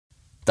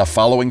The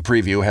following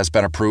preview has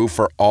been approved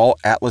for all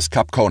Atlas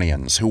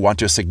Copconians who want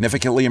to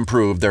significantly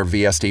improve their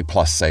VSD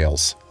Plus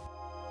sales.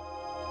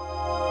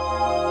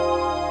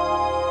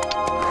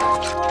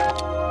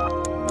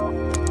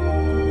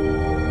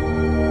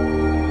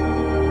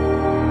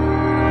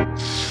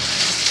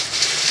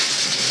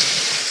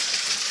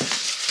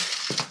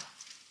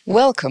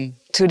 Welcome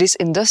to this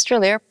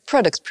Industrial Air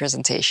product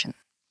presentation.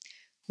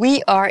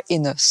 We are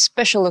in a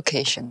special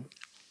location,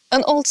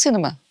 an old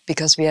cinema,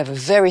 because we have a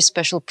very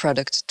special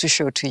product to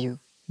show to you.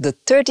 The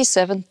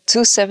 37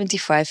 to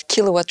 75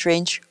 kilowatt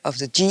range of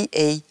the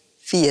GA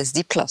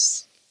VSD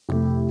Plus.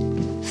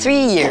 3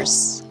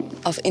 years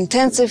of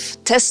intensive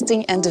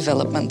testing and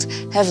development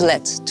have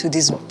led to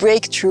this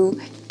breakthrough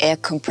air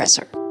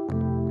compressor.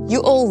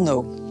 You all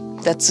know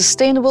that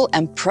sustainable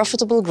and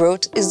profitable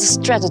growth is the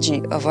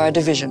strategy of our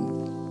division.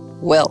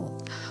 Well,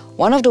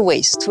 one of the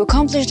ways to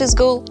accomplish this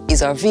goal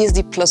is our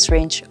VSD Plus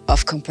range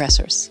of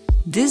compressors.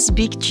 This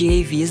big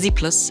GA VSD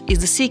Plus is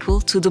the sequel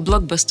to the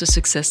blockbuster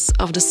success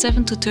of the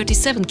 7 to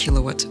 37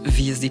 kilowatt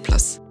VSD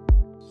Plus.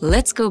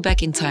 Let's go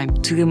back in time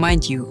to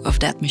remind you of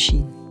that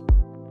machine.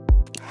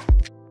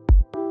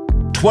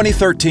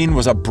 2013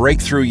 was a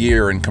breakthrough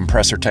year in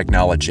compressor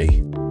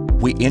technology.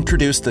 We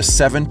introduced the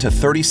 7 to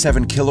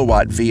 37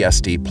 kilowatt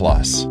VSD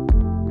Plus.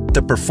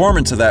 The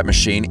performance of that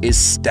machine is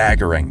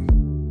staggering.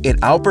 It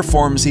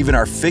outperforms even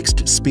our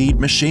fixed-speed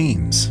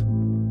machines.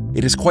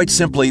 It is quite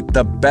simply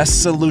the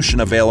best solution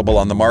available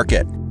on the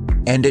market,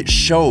 and it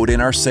showed in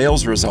our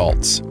sales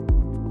results.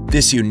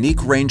 This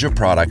unique range of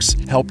products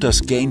helped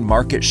us gain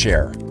market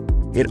share.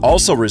 It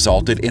also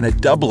resulted in a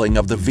doubling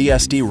of the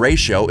VSD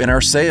ratio in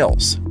our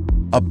sales.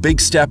 A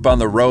big step on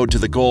the road to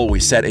the goal we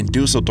set in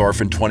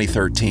Dusseldorf in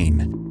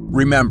 2013.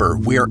 Remember,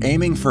 we are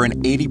aiming for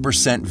an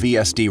 80%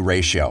 VSD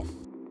ratio.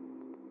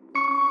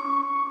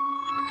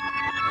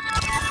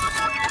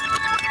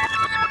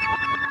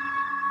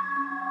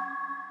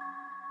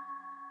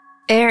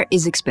 Air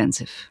is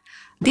expensive.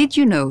 Did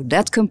you know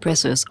that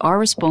compressors are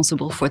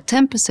responsible for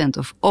 10%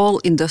 of all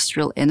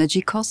industrial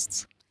energy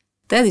costs?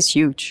 That is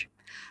huge.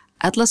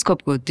 Atlas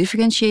Copco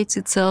differentiates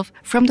itself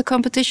from the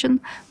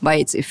competition by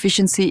its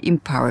efficiency in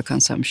power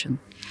consumption.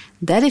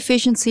 That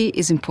efficiency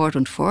is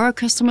important for our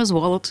customers'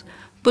 wallet,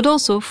 but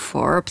also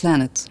for our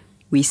planet.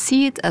 We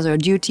see it as our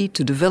duty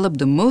to develop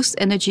the most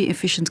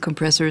energy-efficient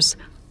compressors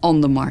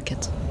on the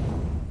market.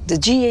 The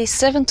GA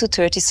 7 to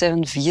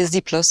 37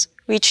 VSD Plus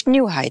reached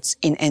new heights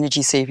in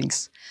energy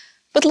savings.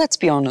 But let's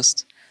be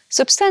honest,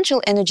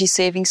 substantial energy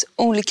savings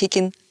only kick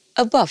in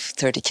above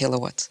 30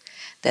 kilowatt.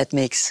 That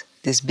makes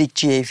this big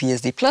GA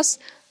VSD Plus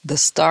the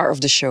star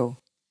of the show.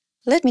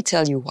 Let me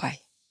tell you why.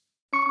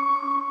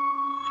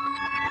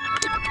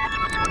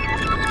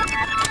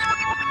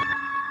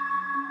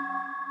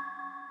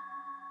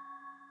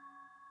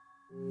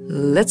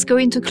 Let's go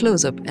into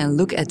close-up and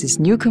look at this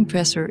new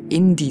compressor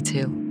in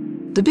detail.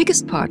 The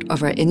biggest part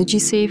of our energy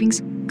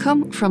savings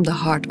come from the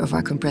heart of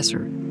our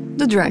compressor,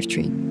 the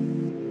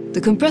drivetrain.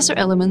 The compressor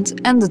element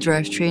and the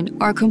drivetrain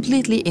are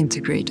completely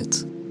integrated.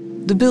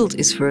 The build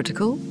is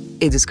vertical,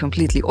 it is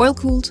completely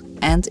oil-cooled,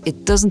 and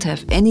it doesn't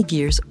have any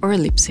gears or a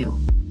lip seal.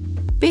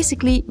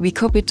 Basically, we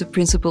copied the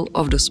principle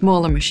of the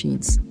smaller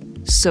machines,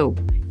 so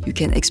you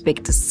can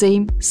expect the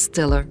same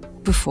stellar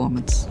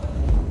performance.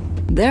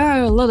 There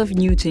are a lot of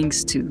new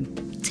things too.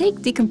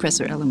 Take the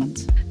compressor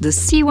element. The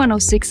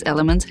C106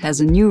 element has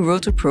a new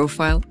rotor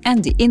profile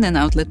and the in- and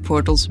outlet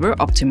portals were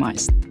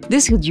optimized.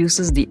 This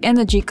reduces the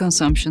energy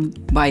consumption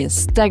by a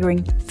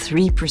staggering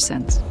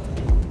 3%.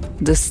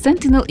 The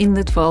Sentinel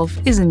inlet valve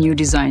is a new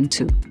design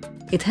too.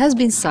 It has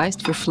been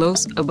sized for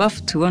flows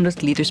above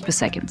 200 liters per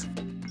second.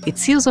 It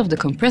seals off the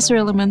compressor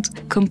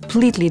element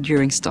completely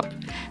during stop.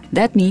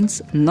 That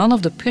means none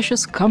of the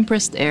precious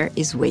compressed air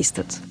is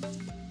wasted.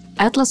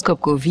 Atlas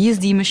Copco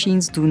VSD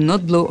machines do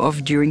not blow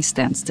off during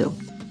standstill.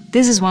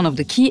 This is one of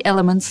the key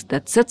elements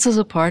that sets us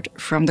apart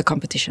from the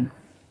competition.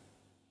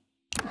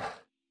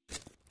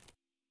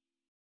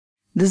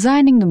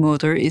 Designing the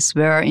motor is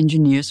where our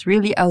engineers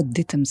really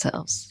outdid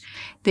themselves.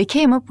 They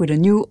came up with a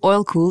new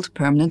oil-cooled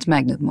permanent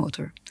magnet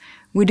motor.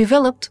 We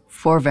developed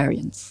 4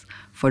 variants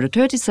for the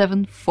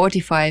 37,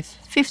 45,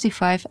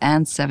 55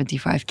 and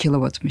 75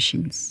 kilowatt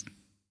machines.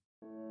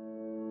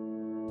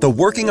 The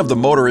working of the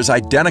motor is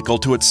identical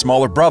to its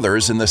smaller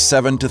brothers in the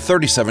 7 to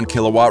 37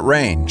 kilowatt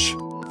range.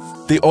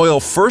 The oil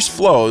first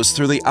flows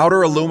through the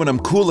outer aluminum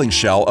cooling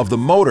shell of the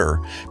motor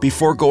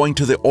before going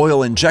to the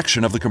oil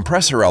injection of the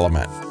compressor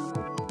element.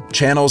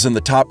 Channels in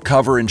the top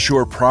cover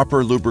ensure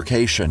proper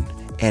lubrication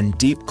and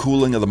deep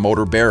cooling of the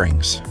motor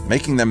bearings,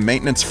 making them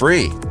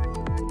maintenance-free.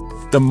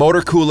 The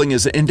motor cooling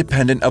is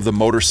independent of the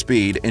motor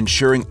speed,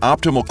 ensuring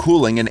optimal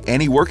cooling in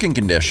any working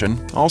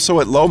condition, also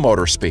at low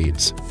motor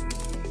speeds.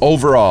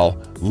 Overall,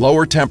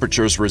 lower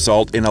temperatures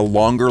result in a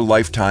longer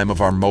lifetime of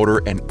our motor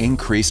and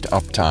increased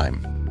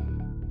uptime.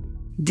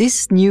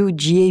 This new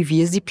GA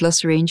VSD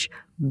Plus range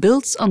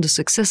builds on the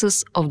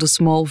successes of the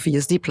small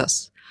VSD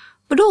Plus,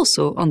 but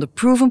also on the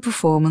proven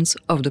performance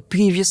of the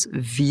previous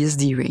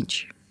VSD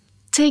range.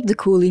 Take the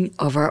cooling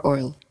of our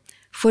oil.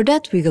 For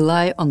that, we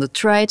rely on the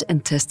tried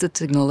and tested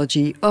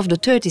technology of the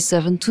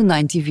 37 to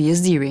 90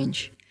 VSD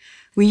range.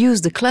 We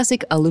use the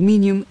classic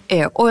aluminium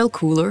air-oil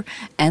cooler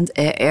and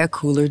air-air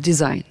cooler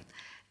design.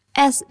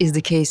 As is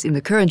the case in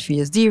the current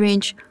VSD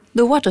range,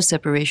 the water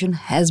separation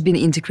has been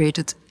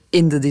integrated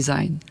in the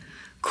design.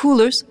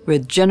 Coolers were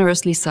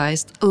generously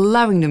sized,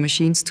 allowing the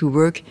machines to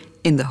work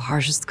in the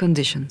harshest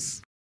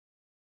conditions.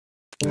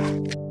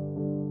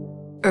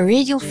 A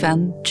radial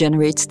fan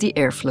generates the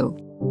airflow.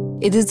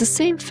 It is the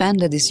same fan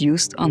that is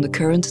used on the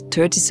current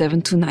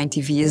 37 to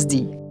 90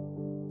 VSD.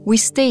 We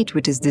stayed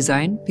with this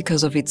design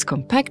because of its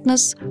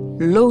compactness,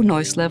 low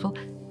noise level,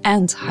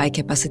 and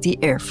high-capacity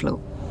airflow.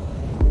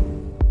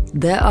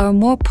 There are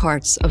more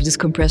parts of this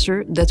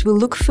compressor that will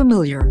look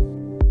familiar.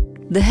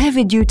 The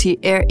heavy-duty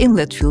air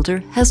inlet filter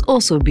has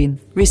also been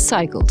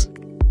recycled.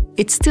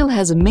 It still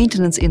has a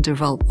maintenance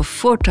interval of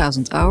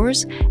 4,000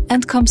 hours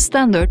and comes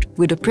standard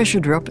with a pressure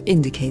drop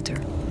indicator.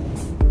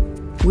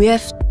 We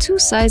have two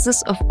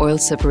sizes of oil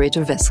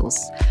separator vessels,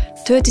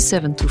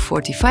 37 to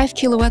 45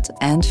 kilowatt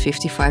and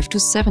 55 to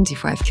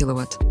 75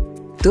 kilowatt.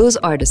 Those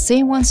are the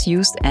same ones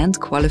used and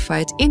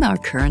qualified in our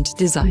current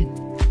design.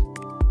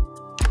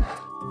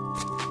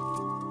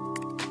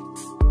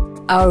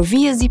 Our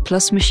VSD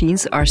Plus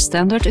machines are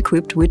standard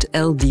equipped with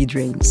LD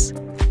drains.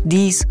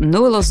 These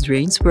no-loss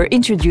drains were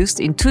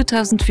introduced in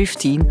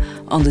 2015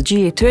 on the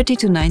GA 30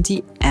 to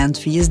 90 and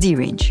VSD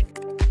range.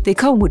 They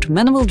come with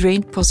manual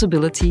drain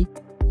possibility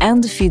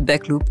and the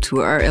feedback loop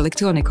to our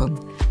electronicon.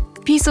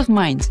 Peace of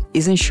mind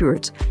is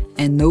ensured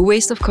and no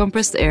waste of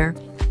compressed air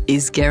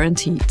is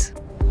guaranteed.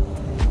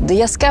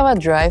 The Yaskawa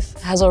drive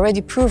has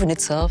already proven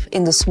itself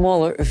in the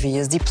smaller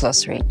VSD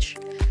Plus range.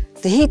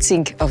 The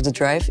heatsink of the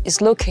drive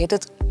is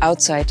located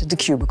outside the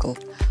cubicle.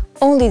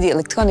 Only the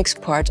electronics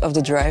part of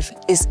the drive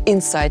is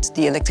inside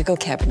the electrical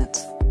cabinet.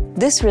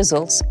 This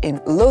results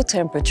in low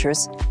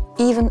temperatures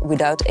even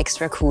without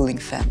extra cooling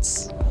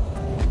fans.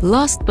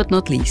 Last but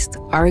not least,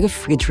 our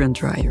refrigerant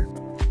dryer.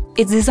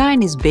 Its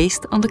design is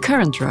based on the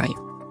current dryer.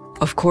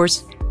 Of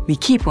course, we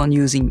keep on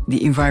using the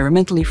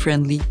environmentally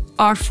friendly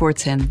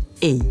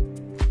R410A.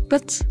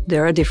 But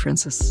there are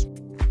differences.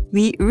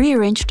 We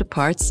rearranged the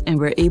parts and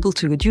were able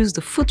to reduce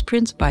the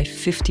footprint by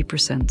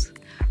 50%.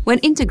 When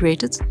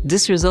integrated,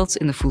 this results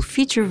in a full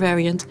feature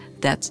variant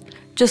that,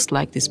 just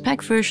like this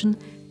pack version,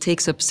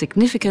 takes up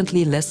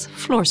significantly less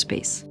floor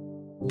space.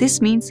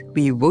 This means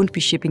we won't be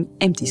shipping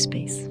empty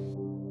space.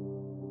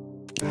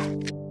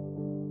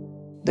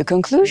 The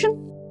conclusion?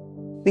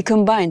 We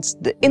combined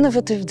the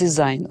innovative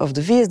design of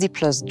the VSD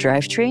Plus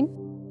drivetrain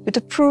with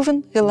the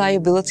proven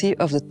reliability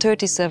of the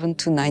 37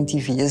 to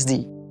 90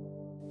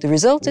 VSD. The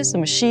result is a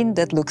machine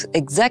that looks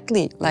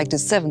exactly like the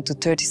 7 to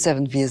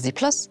 37 VSD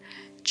Plus,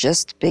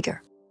 just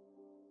bigger.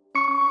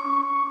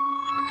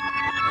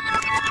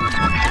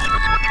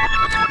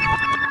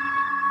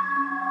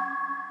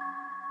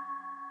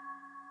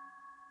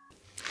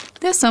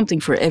 There's something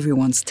for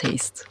everyone's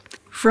taste.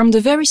 From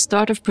the very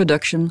start of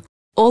production,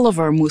 all of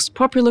our most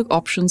popular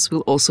options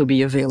will also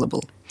be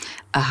available.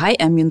 A high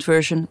ambient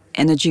version,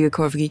 energy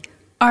recovery,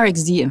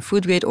 RXD and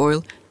food grade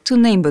oil, to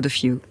name but a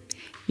few.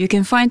 You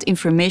can find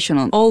information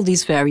on all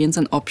these variants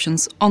and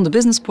options on the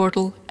business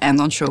portal and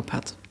on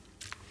Showpad.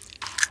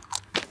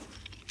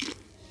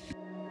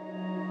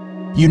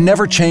 You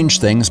never change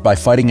things by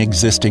fighting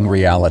existing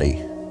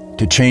reality.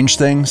 To change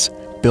things,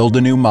 build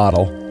a new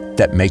model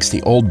that makes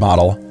the old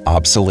model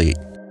obsolete.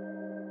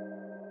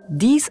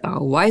 These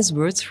are wise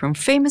words from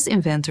famous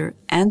inventor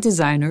and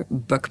designer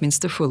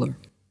Buckminster Fuller.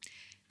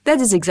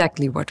 That is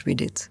exactly what we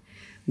did.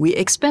 We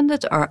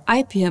expanded our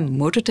IPM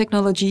motor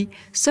technology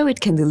so it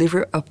can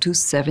deliver up to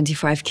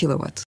 75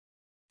 kilowatt.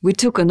 We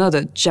took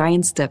another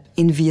giant step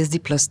in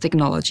VSD Plus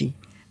technology,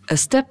 a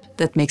step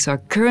that makes our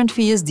current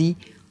VSD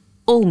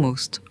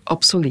almost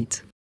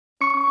obsolete.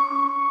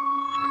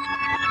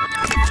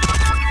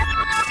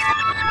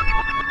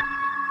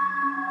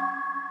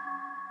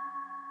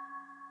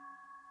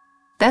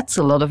 That's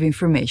a lot of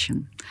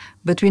information,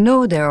 but we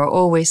know there are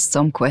always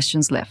some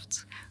questions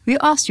left. We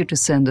asked you to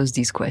send us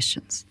these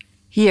questions.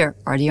 Here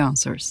are the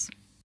answers.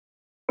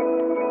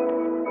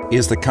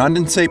 Is the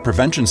condensate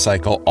prevention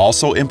cycle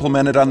also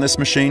implemented on this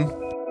machine?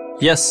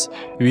 Yes,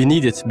 we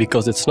need it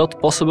because it's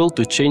not possible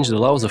to change the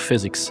laws of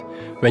physics.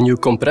 When you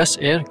compress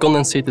air,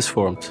 condensate is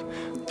formed.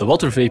 The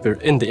water vapor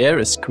in the air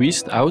is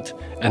squeezed out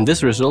and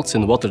this results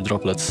in water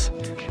droplets.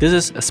 This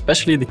is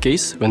especially the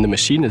case when the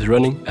machine is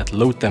running at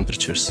low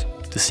temperatures.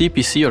 The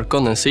CPC or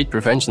condensate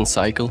prevention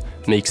cycle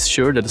makes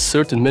sure that a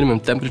certain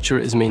minimum temperature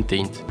is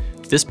maintained.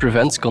 This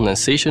prevents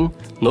condensation,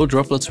 no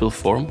droplets will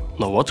form,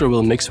 no water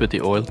will mix with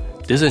the oil.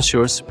 This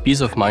ensures peace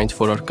of mind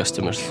for our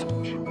customers.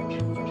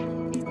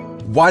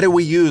 Why do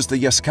we use the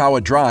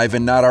Yaskawa drive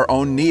and not our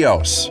own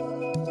Neos?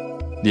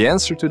 The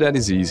answer to that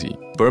is easy.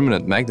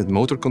 Permanent magnet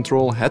motor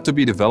control had to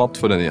be developed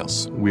for the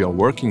Neos. We are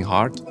working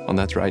hard on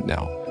that right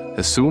now.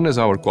 As soon as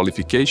our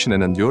qualification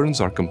and endurance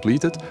are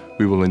completed,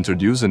 we will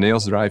introduce a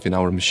Neos drive in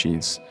our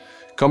machines.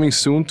 Coming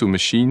soon to a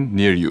machine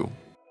near you.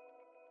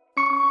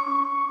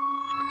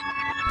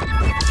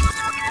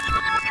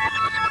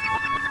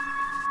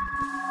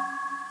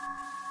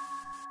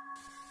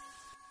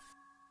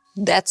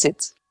 That's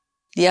it.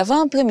 The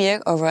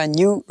avant-premiere of our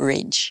new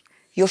range.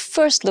 Your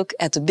first look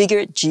at the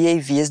bigger GA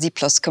VSD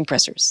Plus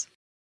compressors.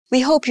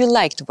 We hope you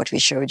liked what we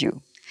showed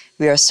you.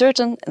 We are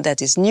certain that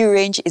this new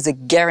range is a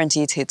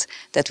guaranteed hit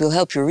that will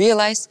help you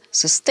realize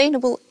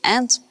sustainable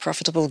and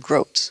profitable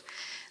growth.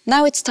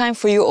 Now it's time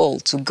for you all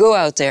to go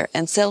out there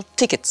and sell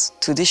tickets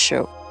to this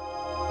show.